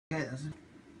hasn't.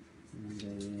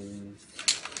 And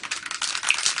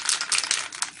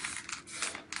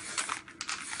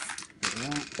there's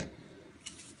that.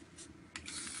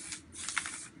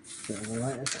 Bit of a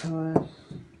lighter colour.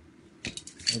 I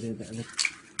do a bit of a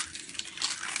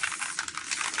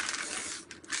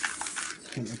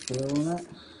tint of blue on it.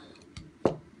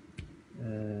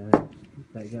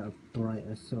 But get a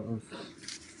brighter sort of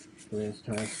blue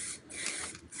try.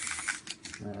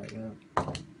 There we go.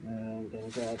 I'm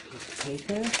going to grab a piece of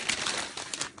paper.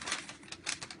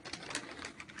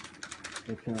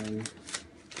 To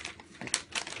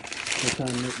try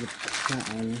and make the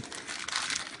pattern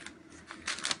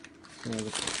for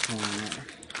the planet.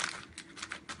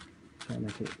 Try and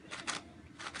make it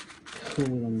cool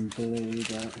and blue,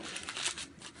 but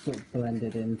sort of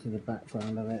blended into the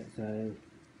background of it, so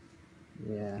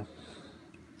yeah.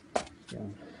 So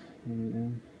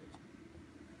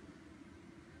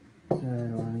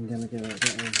I'm going to give it a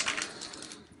bit of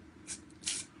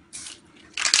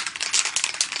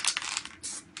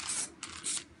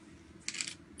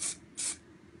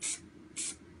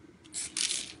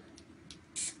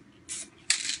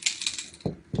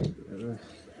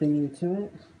thingy to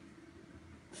it.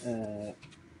 Then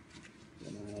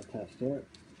I attach to it.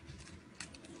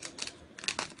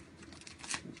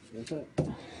 That's it.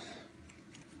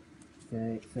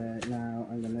 Okay, so now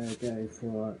I'm going to go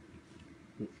for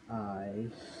the eye.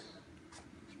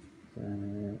 So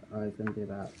eye's going to be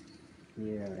about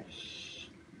here-ish.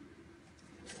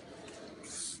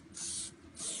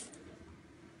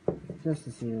 Just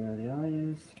to see where the eye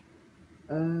is.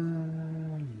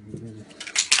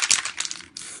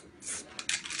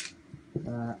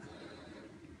 That.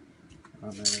 Oh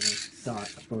no, dark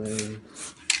blue.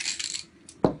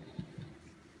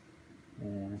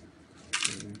 Yeah.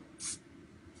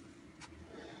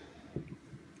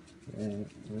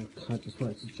 I just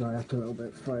want it to dry up a little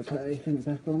bit before I put anything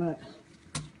back on it.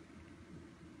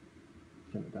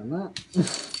 Shouldn't have done that.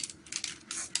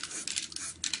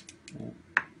 Yeah.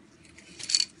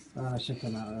 I should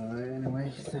come out alright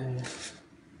anyway, so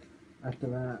after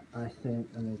that I think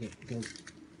I'm going to go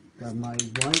grab my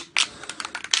white.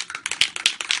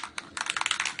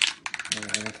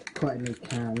 Quite a new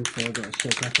can, so I've got to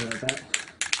shake up a little bit.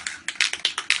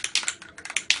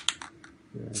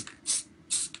 Yeah.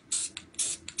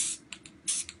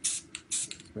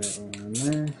 Spray it all around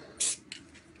there.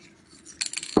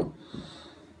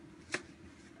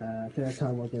 Third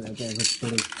time we'll give it a bit of a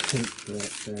blue tint to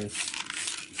it, so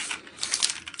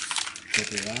we'll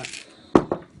do that.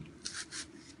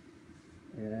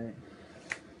 Yeah.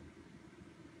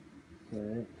 So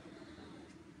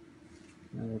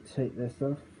now we'll take this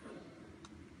off.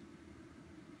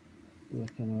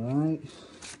 Looking alright.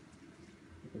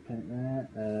 Put the paint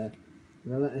there.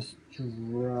 We'll let this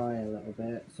dry a little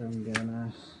bit, so I'm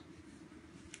gonna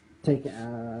take it out.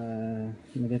 I'm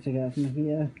gonna take it out from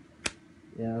here.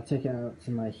 Yeah, I'll take it out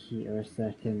to my heater a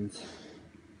second,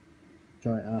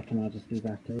 dry it up, and I'll just be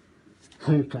back later.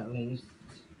 Hope at least.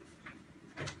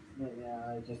 But yeah,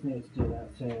 I just need to do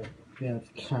that to be able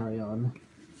to carry on.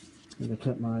 I'm gonna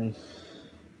put my.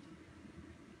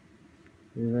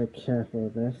 Be very careful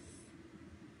with this.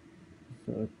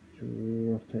 Sort of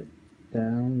drop it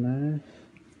down there.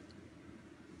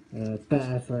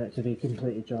 Better for it to be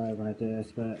completely dry when I do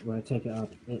this, but when I take it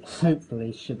up, it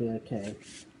hopefully should be okay.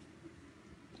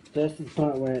 This is the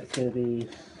part where it's going to be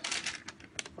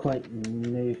quite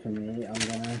new for me. I'm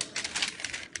gonna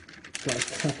got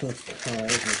a couple of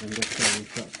colours, I can just show you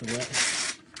shots of it.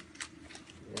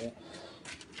 Yeah.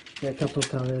 Get a couple of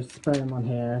colours, spray them on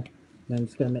here, and then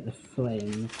it's going to make the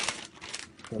flames.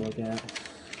 So we'll get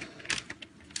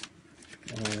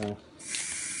a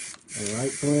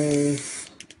light blue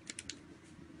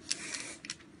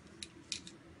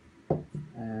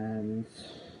and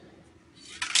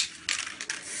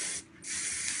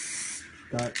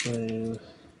dark blue.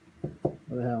 What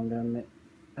the hell, I'm going to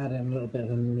add in a little bit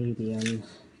of a medium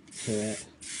to it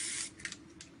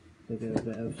to do a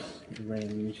bit of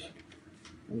range.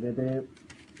 I'm going to do,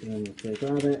 and just go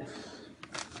grab it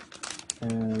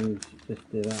and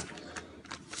just do that.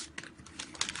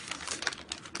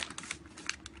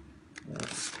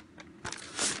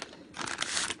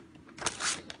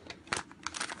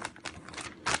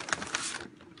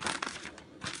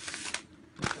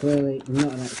 Clearly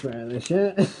not an expert at this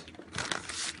yet,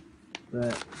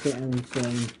 but getting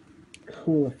some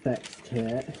cool effects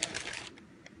to it.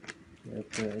 Go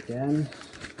through it again.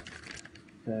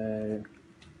 So,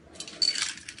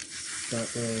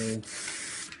 dark blue,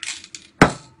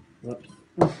 whoops,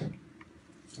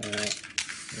 light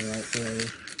blue,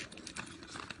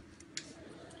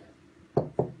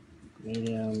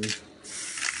 medium,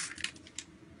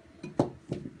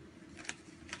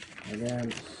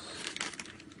 Again,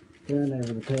 going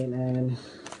over the painting.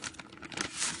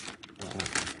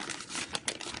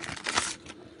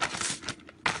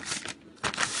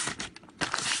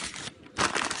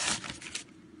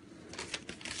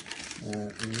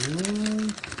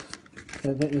 So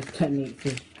I think this technique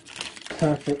is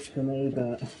perfect for me,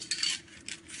 but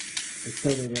it's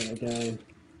still give it a go.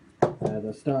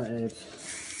 I started,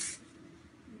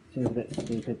 seems a bit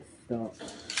stupid to stop.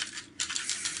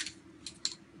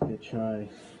 Good try.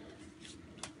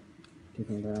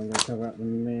 Keeping down, I'm going to cover up the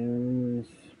moon's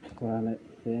planet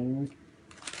thing.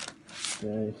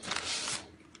 So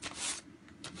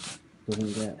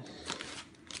doesn't get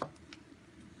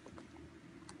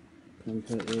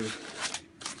completely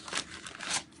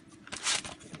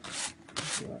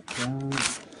like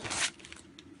that.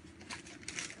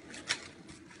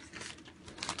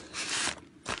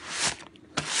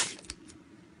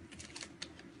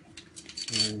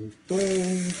 And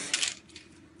blue.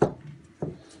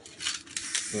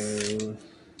 Blue.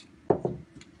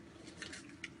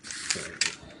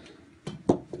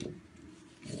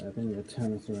 Yeah, I think we'll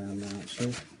turn this around now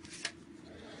actually.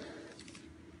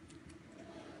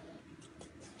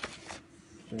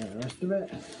 Try the rest of it.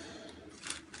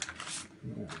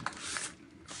 Yeah.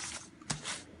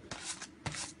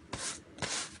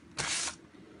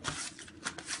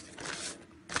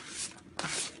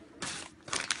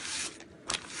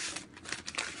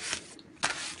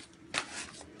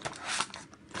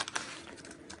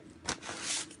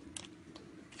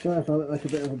 Sure, if I look like a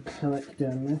bit of a pellet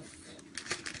doing this.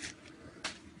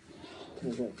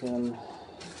 We've got some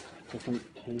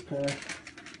different paper.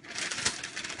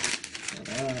 Like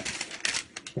that.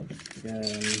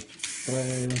 Again,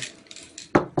 blue,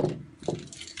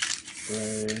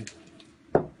 blue,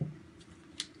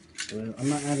 blue. I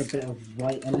might add a bit of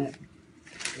white in it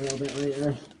a little bit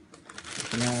later.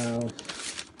 For now,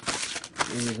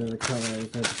 these are the colours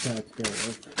I decided to go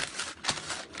with.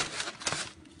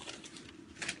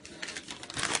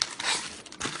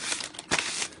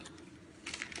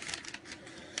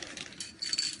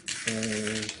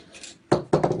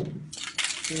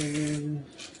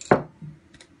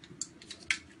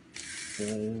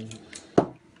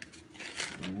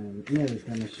 And nearly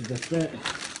finished with this bit.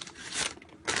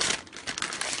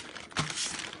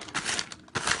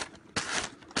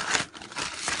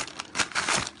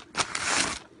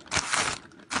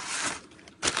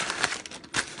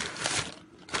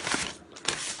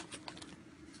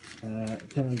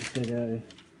 Then I'm just going to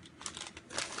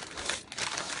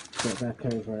get back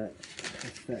over it a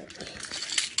sec.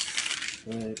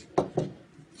 So,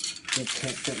 just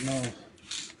put a bit more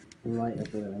lighter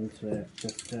blue into it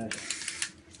just to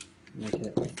make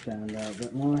it stand out a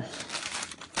bit more.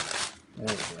 There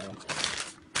we go.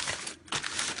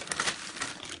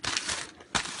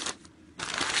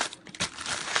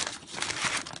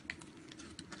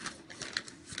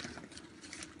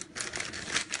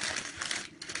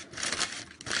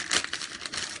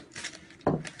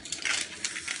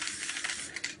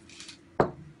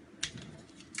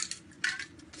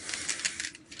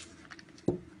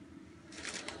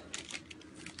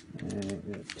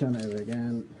 Turn it over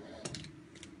again.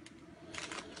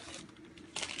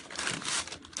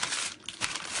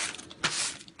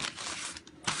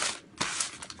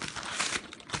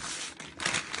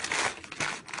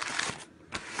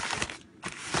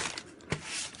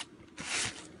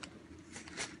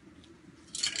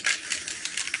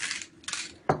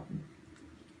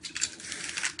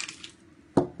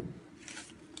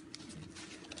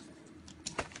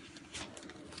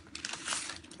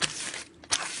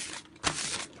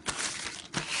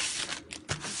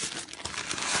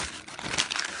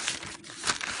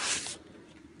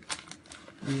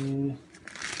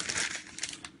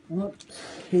 I'm not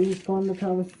too fond of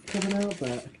how this is coming out,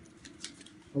 but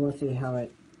I want to see how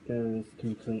it goes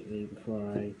completely before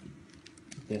I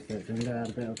dip it. So I'm going to add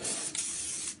a bit of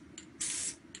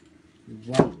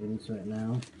white into it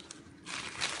now,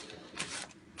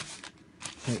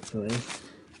 hopefully.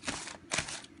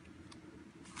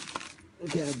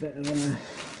 Get a bit of a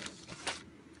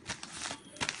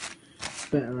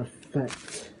better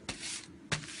effect.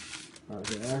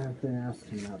 Okay, everything else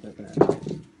came out a bit better.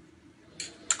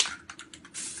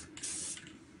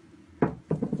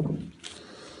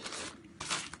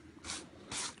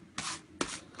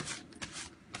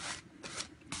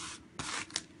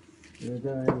 We're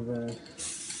going over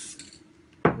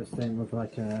this thing with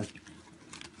like a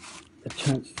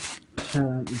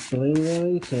transparent blue,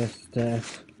 really, just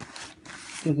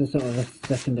gives a sort of a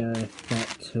secondary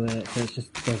effect to it, so it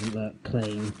just doesn't look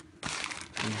plain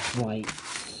white,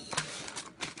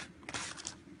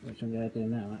 which I'm going to do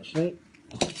now actually.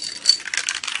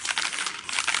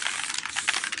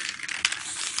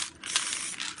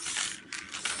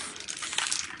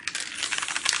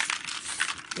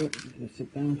 Just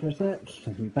sit down for a sec,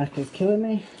 because my back is killing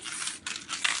me.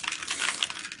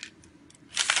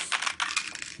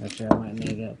 Actually, I might need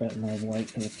to get a bit more white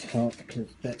for the top, because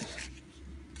it's a bit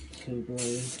too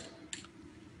blue.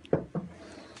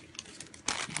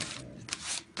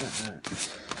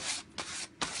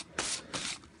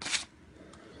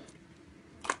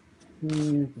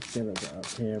 Just get a bit up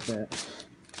here a bit.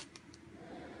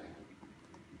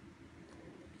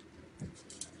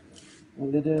 What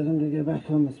I'm going to do is I'm going to go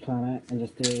back on this planet and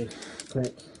just do a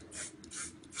quick,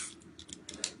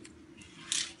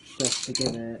 just to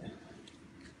give it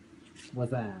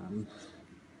wazam.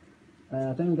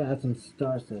 I think I'm going to add some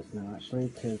stars to this now actually,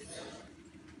 because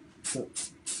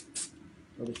it's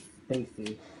really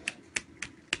spacey.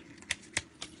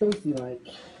 Spacey like.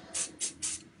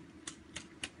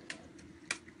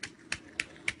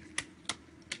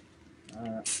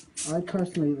 I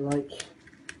personally like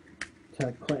to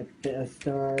have quite a bit of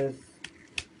stars,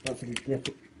 lots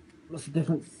of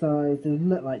different sizes. They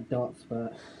look like dots,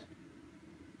 but at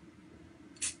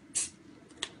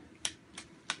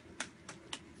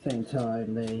the same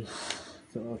time they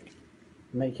sort of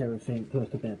make everything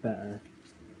look a bit better.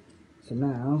 So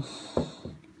now,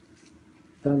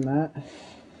 done that,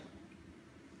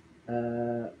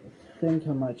 I think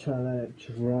I might try to let it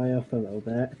dry off a little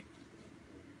bit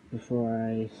before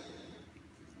I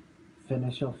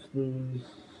finish off the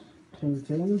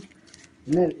painting.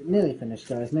 Nearly finished,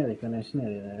 guys, nearly finished,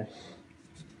 nearly there.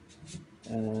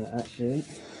 Actually,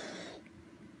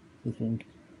 you think,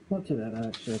 not too bad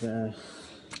actually, but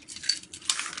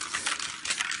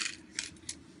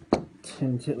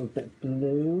tint it a bit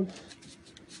blue.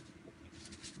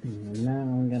 And now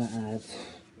I'm going to add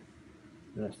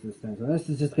the rest of the stencil. This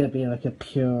is just going to be like a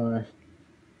pure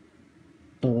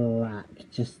black,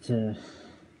 just to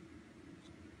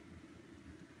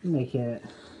make it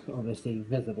obviously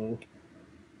visible.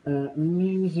 I'm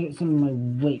using some of my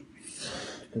weights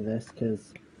for this,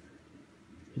 because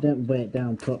if you don't weigh it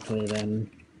down properly then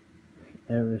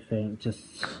everything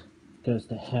just goes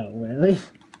to hell really.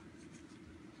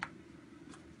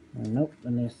 Oh, nope, I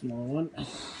need a small one.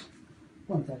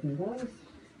 1 second guys.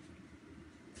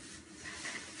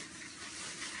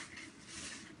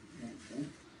 Okay.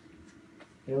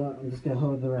 You know what, I'm just going to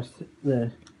hold the rest of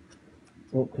the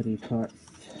awkwardy parts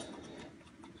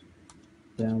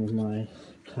down with my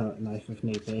carrot knife if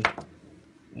need be.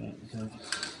 Yeah, so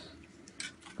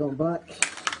gone back.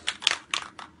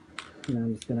 Now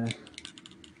I'm just gonna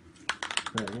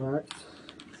let it work.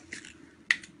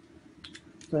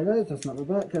 So guys, that's not the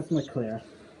back, that's my clear.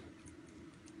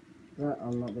 That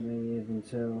I'm not gonna use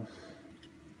until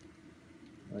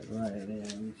like right at the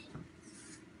end.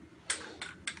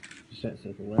 Just check see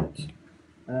if it works.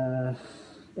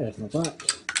 There's my back.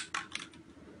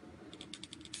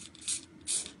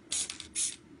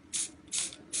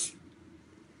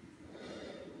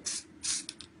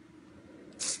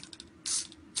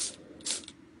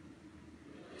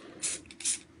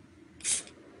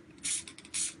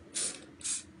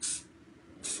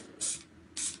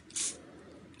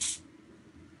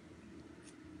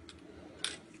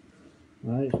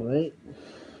 Right, wait.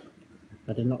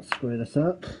 I did not screw this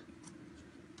up.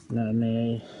 No,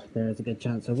 me, there's a good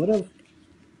chance I would have.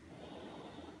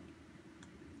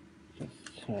 Just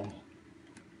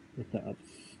lift that up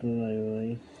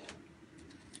slowly.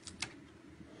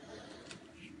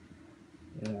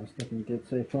 Yeah, it's looking good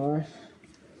so far.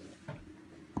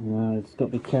 Well, just got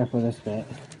to be careful this bit.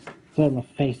 So my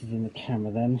face is in the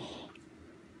camera then.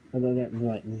 I've got to get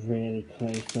like really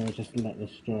close, so I'll just let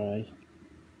this dry.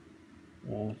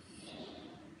 Yes.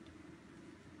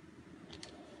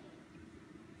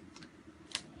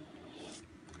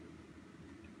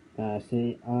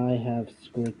 See, I have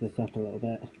screwed this up a little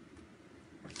bit.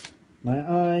 My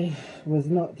eye was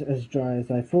not as dry as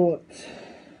I thought.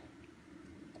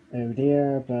 Oh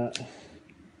dear, but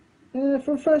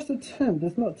for a first attempt,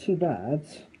 it's not too bad.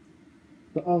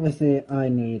 But obviously, I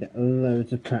need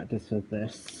loads of practice with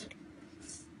this.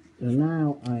 So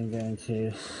now I'm going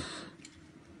to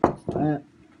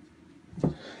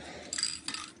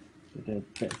do a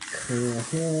bit clear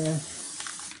here.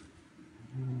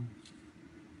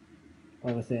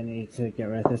 Obviously, I need to get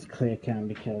rid of this clear cam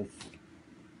because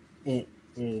it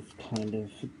is kind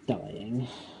of dying.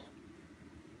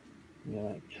 I'm gonna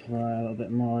like try a little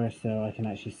bit more so I can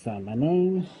actually sign my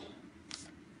name.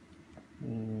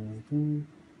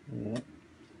 Yeah.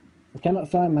 I cannot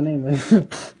sign my name with a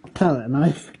palette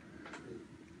knife.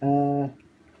 I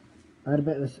had a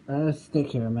bit of a stick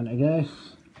here a minute ago.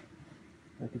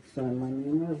 I could sign my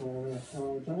name with or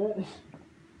I'll it.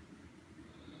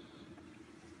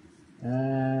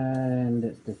 And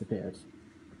it's disappeared.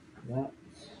 That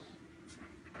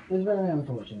It's very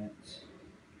unfortunate.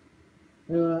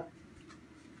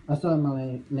 I saw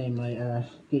my name later,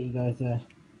 get you guys a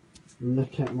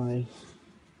look at my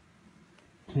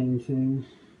painting.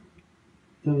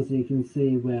 So obviously you can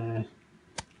see where,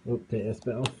 oh, take this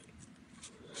bit off.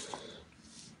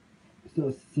 Sort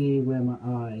of see where my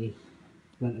eye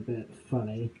went a bit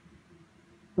funny.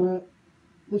 But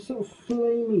the sort of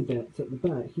flamey bits at the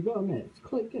back, you gotta admit, it's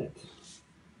quite good.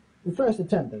 The first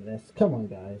attempt at this, come on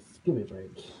guys, give me a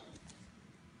break.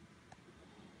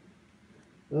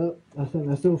 Well, I think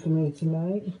that's all for me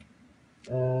tonight.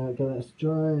 Gonna let it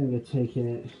dry, I'm gonna take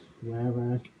it wherever,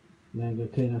 and then go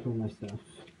clean up all my stuff.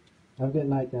 Have a good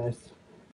night guys.